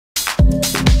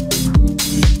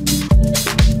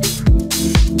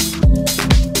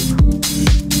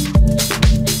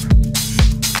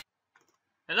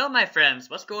my friends,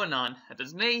 what's going on? It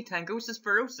is me, Tangociss,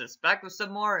 back with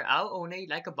some more I'll Own It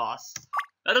Like a Boss.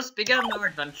 Let us begin our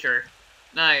adventure.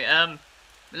 Now,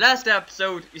 the last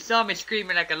episode, you saw me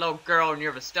screaming like a little girl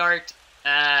near the start.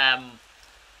 Find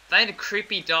a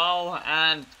creepy doll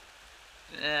and,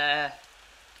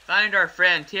 find our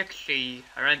friend Tangociss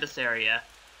around this area.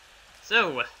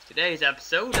 So, today's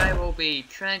episode, I will be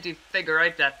trying to figure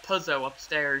out that puzzle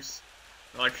upstairs.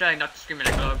 Well, I'm trying not to scream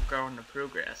like a little girl in the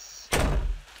progress.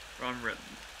 Wrong room.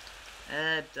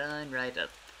 Down right up.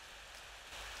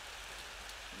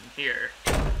 In here.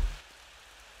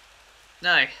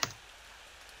 Now,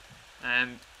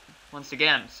 I'm once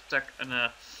again stuck in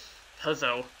a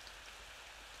puzzle.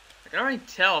 I can already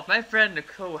tell if my friend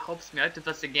Nicole helps me out of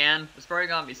this again, it's probably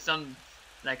gonna be something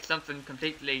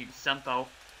completely simple.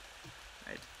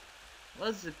 Right. What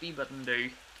does the B button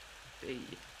do? B.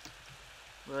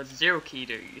 What does the 0 key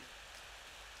do?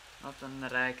 Nothing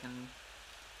that I can.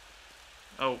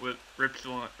 Oh, with rips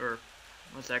one or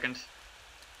 1 second.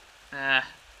 No,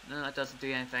 that doesn't do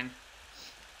anything.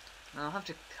 I'll have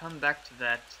to come back to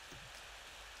that.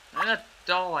 And that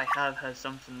doll I have has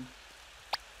something.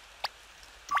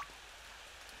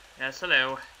 Yes,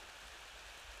 hello.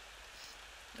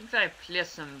 I think I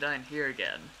place him down here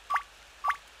again.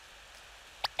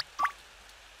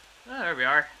 Oh, there we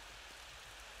are.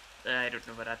 I don't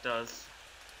know what that does.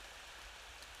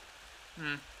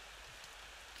 I'll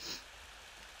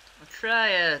try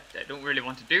it. I don't really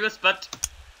want to do this, but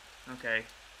okay.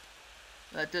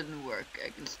 That didn't work.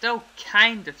 I can still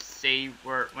kind of see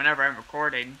whenever I'm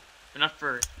recording, but not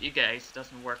for you guys. It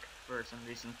doesn't work for some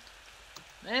reason.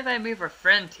 Maybe I move our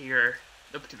friend here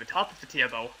up to the top of the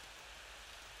table.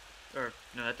 Or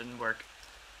no, that didn't work.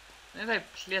 Maybe I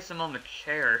place him on the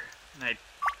chair. And I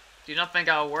do not think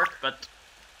that'll work, but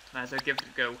might as well give it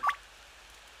a go.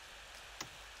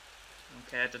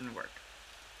 Okay, it didn't work.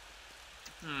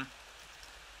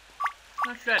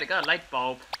 Not sure. I got a light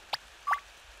bulb.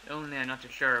 Only I'm not too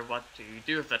sure what to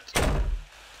do with it.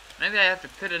 Maybe I have to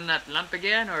put in that lamp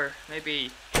again, or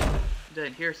maybe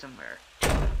down here somewhere.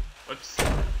 Whoops.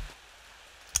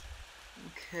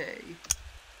 Okay.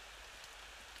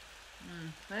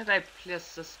 Maybe I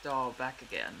place this doll back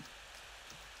again.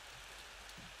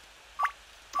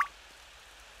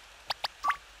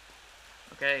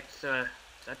 Okay, so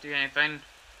does that do anything?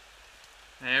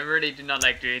 I really do not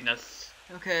like doing this.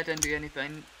 Okay, it didn't do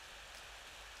anything.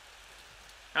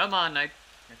 Come on now,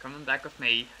 you're coming back with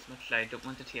me, as much as I don't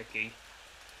want to take you.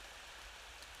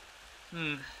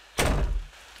 I'm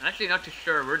actually not too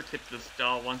sure where to put this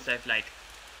doll once I've,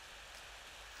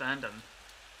 found him.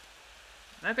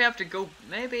 Maybe I have to go,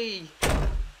 maybe.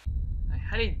 I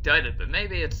highly doubt it, but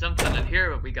maybe it's something in here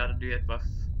that we gotta do it with.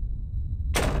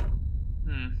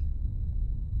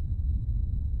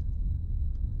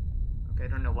 Okay, I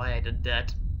don't know why I did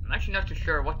that. I'm actually not too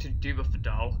sure what to do with the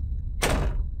doll.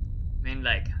 I mean,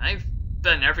 I've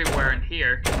been everywhere in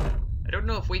here. I don't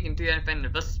know if we can do anything to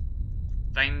this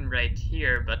thing right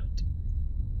here, but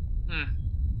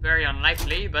very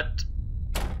unlikely, but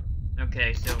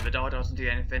okay, so the doll doesn't do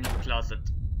anything in the closet.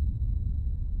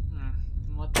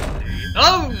 What to do?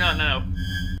 Oh, no.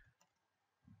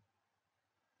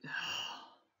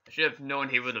 I should have known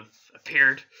he would have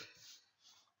appeared.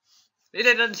 He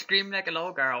didn't scream like a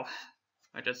little girl.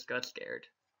 I just got scared.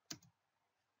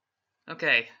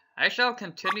 Okay, I shall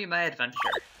continue my adventure.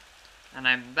 And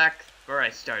I'm back where I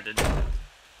started.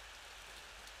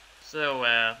 So,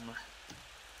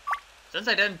 since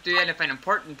I didn't do anything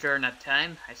important during that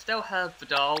time, I still have the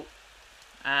doll.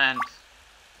 And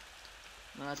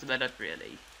well, that's about it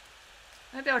really.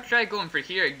 Maybe I'll try going for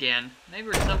here again. Maybe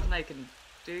there's something I can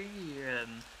do.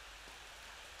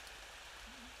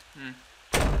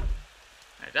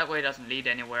 Right, that way doesn't lead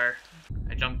anywhere.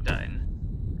 I jumped down.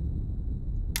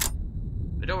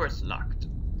 The door is locked.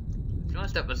 If you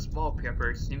notice that this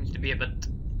wallpaper seems to be a bit,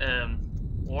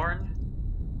 worn.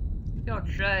 Maybe I'll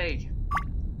try.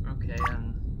 Okay,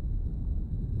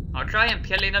 I'll try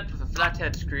impaling it with a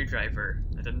flathead screwdriver.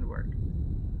 That didn't work.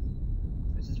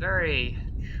 This is very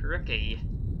tricky.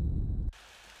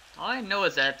 All I know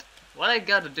is that what I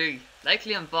gotta do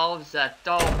likely involves that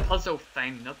doll puzzle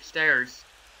thing upstairs.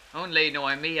 Only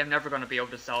knowing me, I'm never gonna be able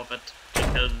to solve it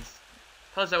because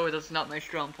puzzle is not my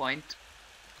strong point.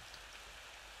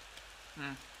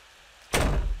 Have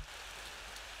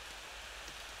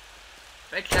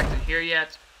I checked in here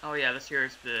yet? Oh yeah, this here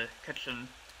is the kitchen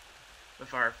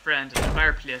with our friend and the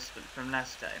fireplace from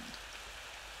last time.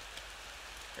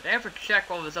 Did I ever check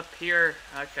what was up here?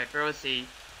 Actually, where was the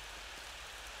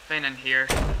thing in here?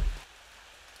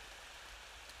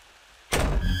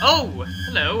 Oh!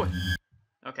 Hello!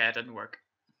 Okay, it didn't work.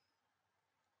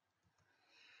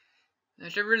 I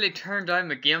should really turn down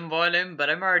my game volume, but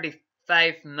I'm already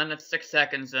 5 minutes 6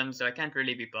 seconds in, so I can't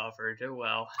really be bothered. Oh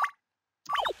well.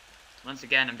 Once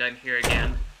again, I'm down here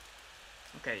again.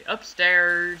 Okay,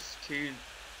 upstairs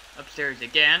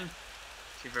again,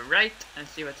 to the right, and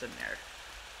see what's in there.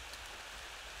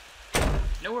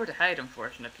 Nowhere to hide,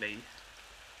 unfortunately.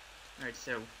 Alright,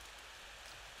 so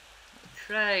I'll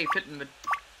try putting the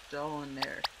doll in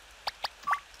there.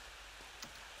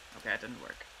 Okay, it didn't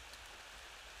work.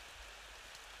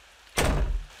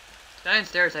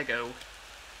 Downstairs I go,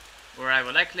 where I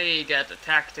will likely get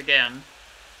attacked again,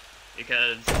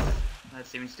 because that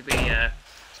seems to be a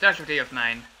specialty of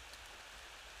mine.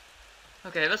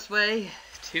 Okay, this way,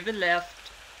 to the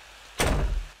left.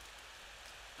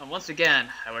 And once again,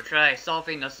 I will try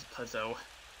solving this puzzle.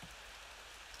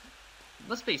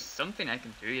 Must be something I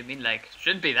can do. I mean, like,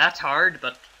 shouldn't be that hard,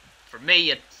 but for me,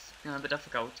 it's a bit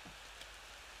difficult.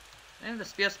 Maybe the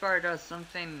spacebar does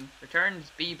something.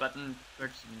 Returns B button, which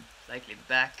is likely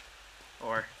back,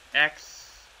 or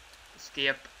X,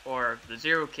 escape, or the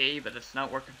 0 key, but it's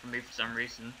not working for me for some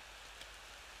reason.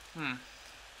 I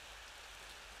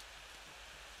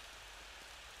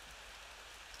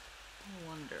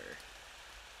wonder.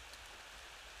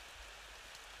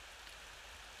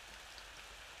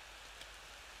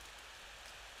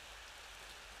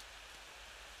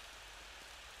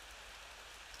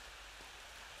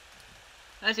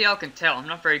 As y'all can tell, I'm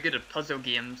not very good at puzzle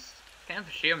games. Kind of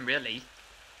a shame, really.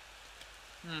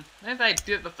 Maybe if I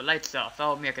do it with the lights off,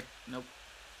 I'll make it. Nope.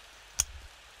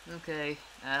 Okay,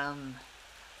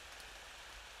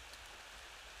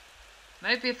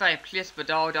 maybe if I place the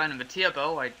doll down on the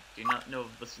table, I do not know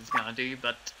what this is gonna do,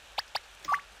 but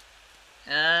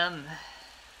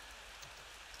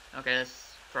okay,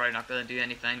 that's probably not gonna do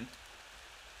anything.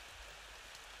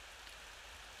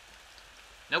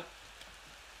 Nope.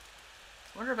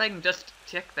 Wonder if I can just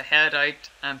take the head out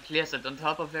and place it on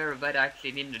top of there without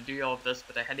actually needing to do all of this,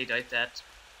 but I highly doubt that.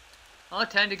 Oh,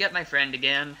 time to get my friend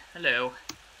again. Hello.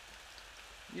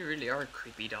 You really are a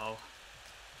creepy doll.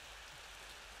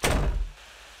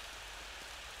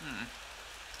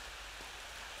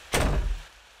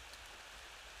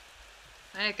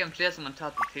 I can place him on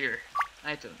top of here.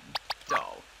 Item.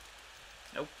 Doll.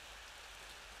 Nope.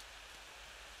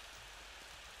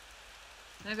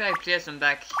 Maybe I place him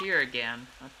back here again.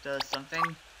 That does something.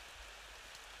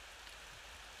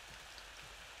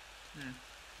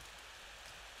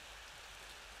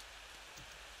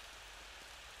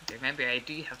 Okay, maybe I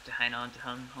do have to hang on to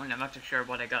him. Only I'm not too sure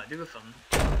what I gotta do with him.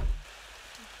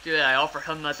 Do I offer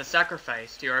him as a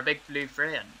sacrifice to our big blue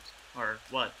friend? Or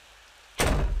what?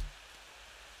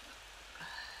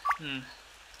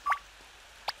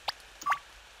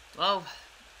 Well,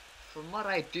 from what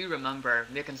I do remember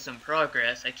making some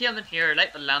progress, I came in here,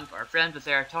 light the lamp, our friend was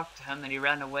there, talked to him, and he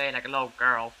ran away like a little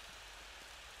girl.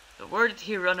 But where did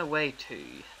he run away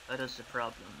to? That is the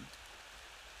problem.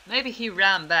 Maybe he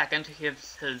ran back into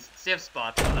his safe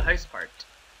spot on the house part.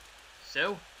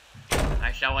 So,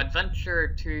 I shall adventure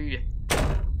to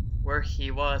where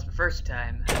he was the first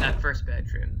time, in that first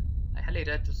bedroom. I highly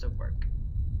doubt this will work.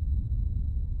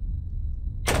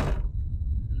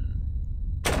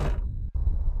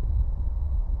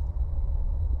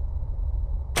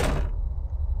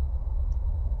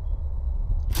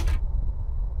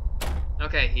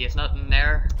 Okay, he is not in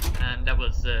there, and that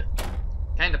was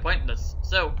kind of pointless.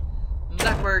 So,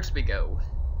 backwards we go.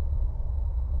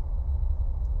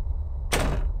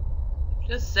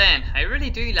 Just saying, I really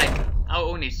do like how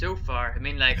only so far. I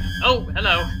mean, like, oh,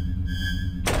 hello.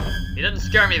 He didn't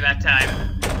scare me that time.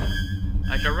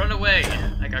 I shall run away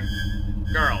like a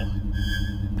girl.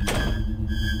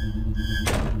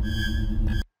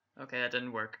 Okay, that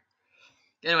didn't work.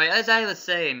 Anyway, as I was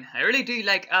saying, I really do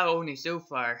like how only so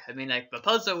far. I mean, like, the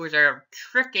puzzles are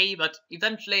tricky, but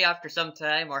eventually, after some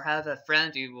time, or have a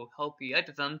friend who will help you out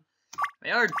of them,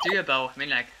 they are doable. I mean,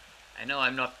 like, I know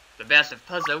I'm not the best of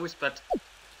puzzles, but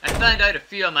I found out a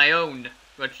few on my own,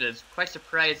 which is quite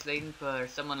surprising for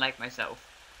someone like myself.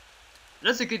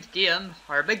 It's a good game.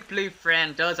 Our big blue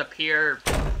friend does appear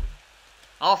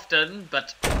often,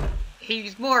 but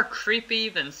he's more creepy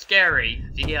than scary.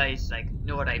 If you guys, like,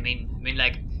 know what I mean. I mean,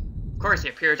 like, of course he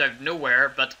appears out of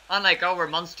nowhere, but unlike our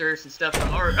monsters and stuff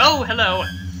from our— oh, hello!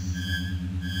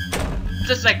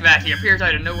 Just like that, he appears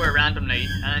out of nowhere randomly,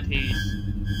 and he's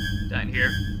down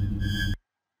here.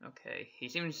 Okay, he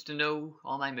seems to know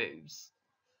all my moves.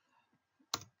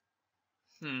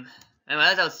 Anyway,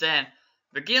 as I was saying,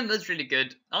 the game is really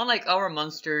good. Unlike our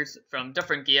monsters from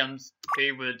different games,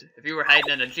 who would, if you were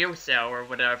hiding in a jail cell or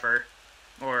whatever,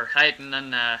 or hiding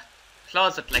in a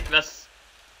closet like this,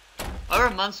 our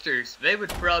monsters, they would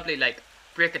probably, like,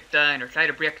 break it down or try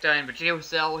to break down video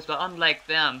cells, but unlike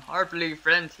them, our blue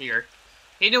friend here,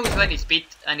 he knows when he's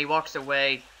beat and he walks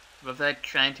away without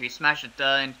trying to smash it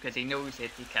down because he knows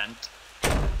that he can't.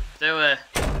 So,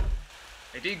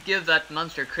 I do give that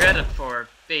monster credit for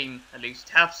being at least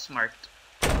half smart.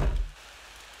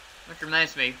 Which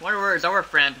reminds me, where is our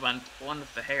friend went? One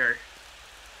with the hair.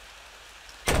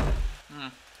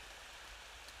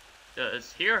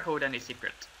 Does here hold any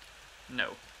secret?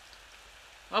 No.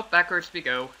 Well, backwards we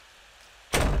go.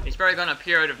 He's probably gonna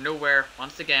appear out of nowhere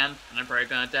once again, and I'm probably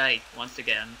gonna die once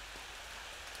again.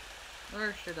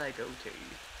 Where should I go to?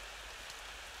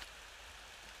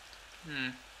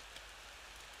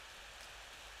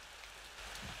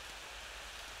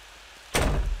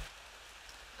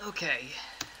 Okay,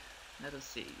 let us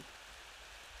see.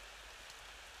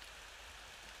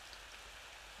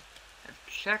 I've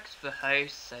checked the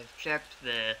house, I've checked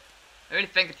the... I really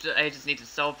think I just need to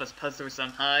solve this puzzle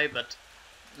somehow, but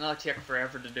it'll take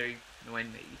forever to do,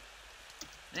 knowing me.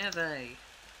 Have I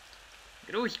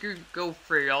could always go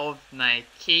through all of my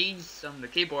keys on the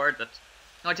keyboard, but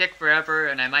it'll take forever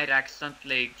and I might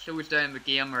accidentally close down the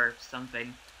game or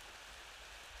something.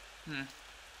 The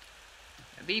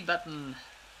B button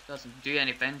doesn't do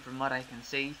anything from what I can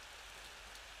see.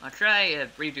 I'll try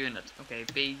redoing it. Okay,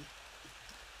 B.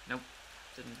 Nope,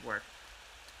 didn't work.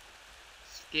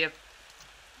 Skip.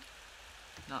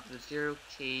 Not the 0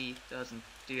 key, doesn't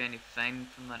do anything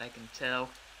from what I can tell.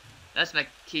 Unless my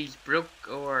keys broke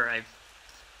or I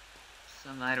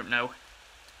don't know.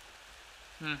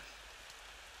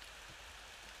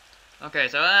 Okay,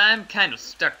 so I'm kind of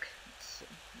stuck.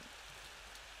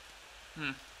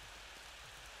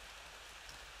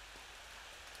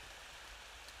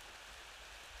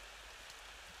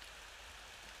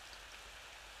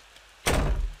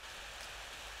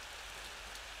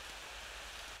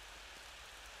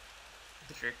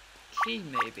 Your key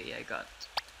maybe I got.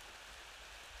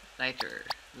 Lighter,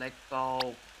 light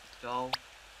bulb, doll.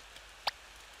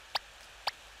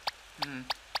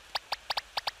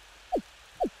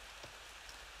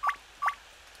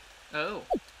 Oh.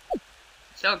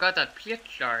 Still got that plate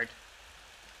shard.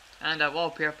 And that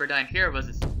wallpaper down here was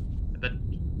a bit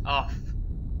off.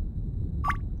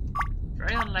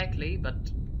 Very unlikely, but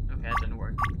okay, it didn't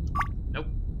work. Nope.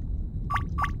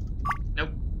 Nope.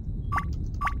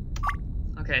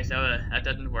 Okay, so that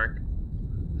didn't work.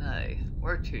 No,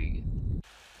 where to?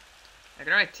 I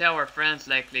can already tell our friend's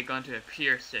likely going to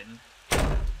appear soon.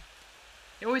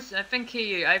 I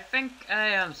think I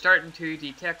am starting to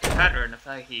detect a pattern of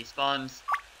how he spawns.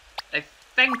 I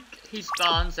think he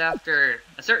spawns after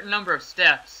a certain number of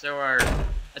steps or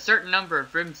a certain number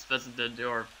of rooms visited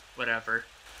or whatever.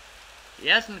 He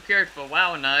hasn't appeared for a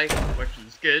while now, which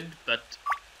is good, but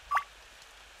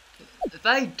if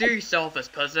I do solve this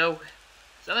puzzle,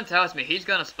 something tells me he's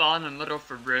gonna spawn in the middle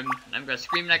of a room, and I'm gonna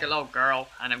scream like a little girl,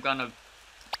 and I'm gonna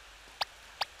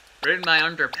ruin my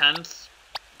underpants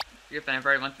if I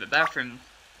ever went to the bathroom.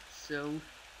 So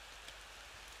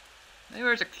maybe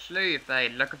there's a clue if I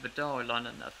look at the door long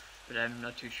enough, but I'm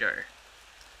not too sure.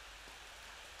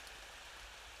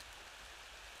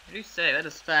 I do say that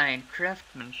is fine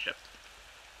craftsmanship.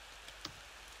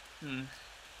 I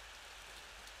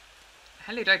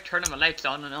highly doubt turning my lights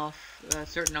on and off a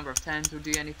certain number of times will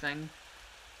do anything.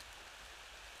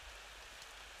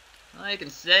 All I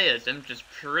can say is I'm just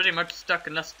pretty much stuck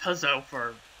in this puzzle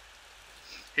for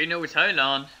who knows how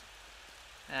long.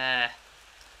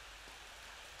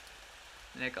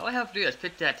 Like all I have to do is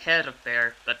put that head up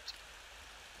there, but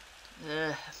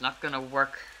it's not gonna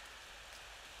work.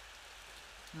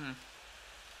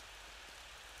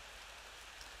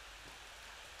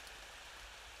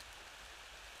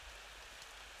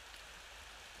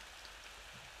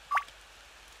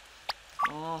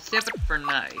 I'll save it for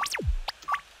now.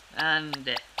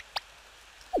 And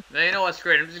well, you know what's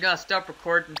great? I'm just gonna stop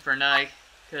recording for now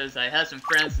because I had some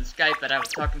friends in Skype that I was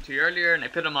talking to earlier, and I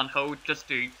put them on hold just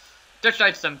to dish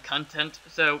out some content.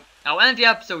 So I'll end the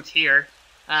episode here,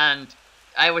 and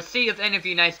I will see if any of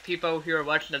you nice people who are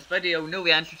watching this video know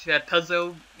the answer to that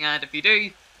puzzle. And if you do,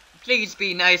 please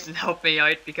be nice and help me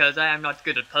out because I am not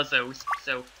good at puzzles.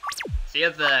 So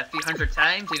save a few hundred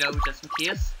times, you know, just in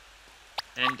case.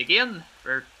 And the game,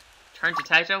 return to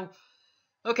title.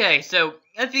 Okay, so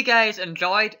if you guys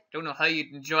enjoyed, don't know how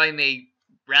you'd enjoy me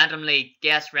randomly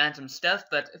guess random stuff,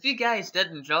 but if you guys did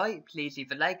enjoy, please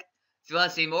leave a like. If you want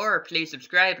to see more, please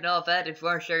subscribe and all that. If you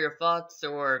want to share your thoughts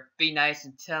or be nice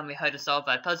and tell me how to solve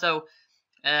that puzzle,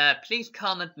 please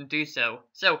comment and do so.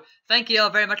 So, thank you all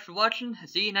very much for watching.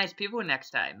 See you nice people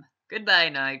next time. Goodbye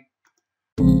now.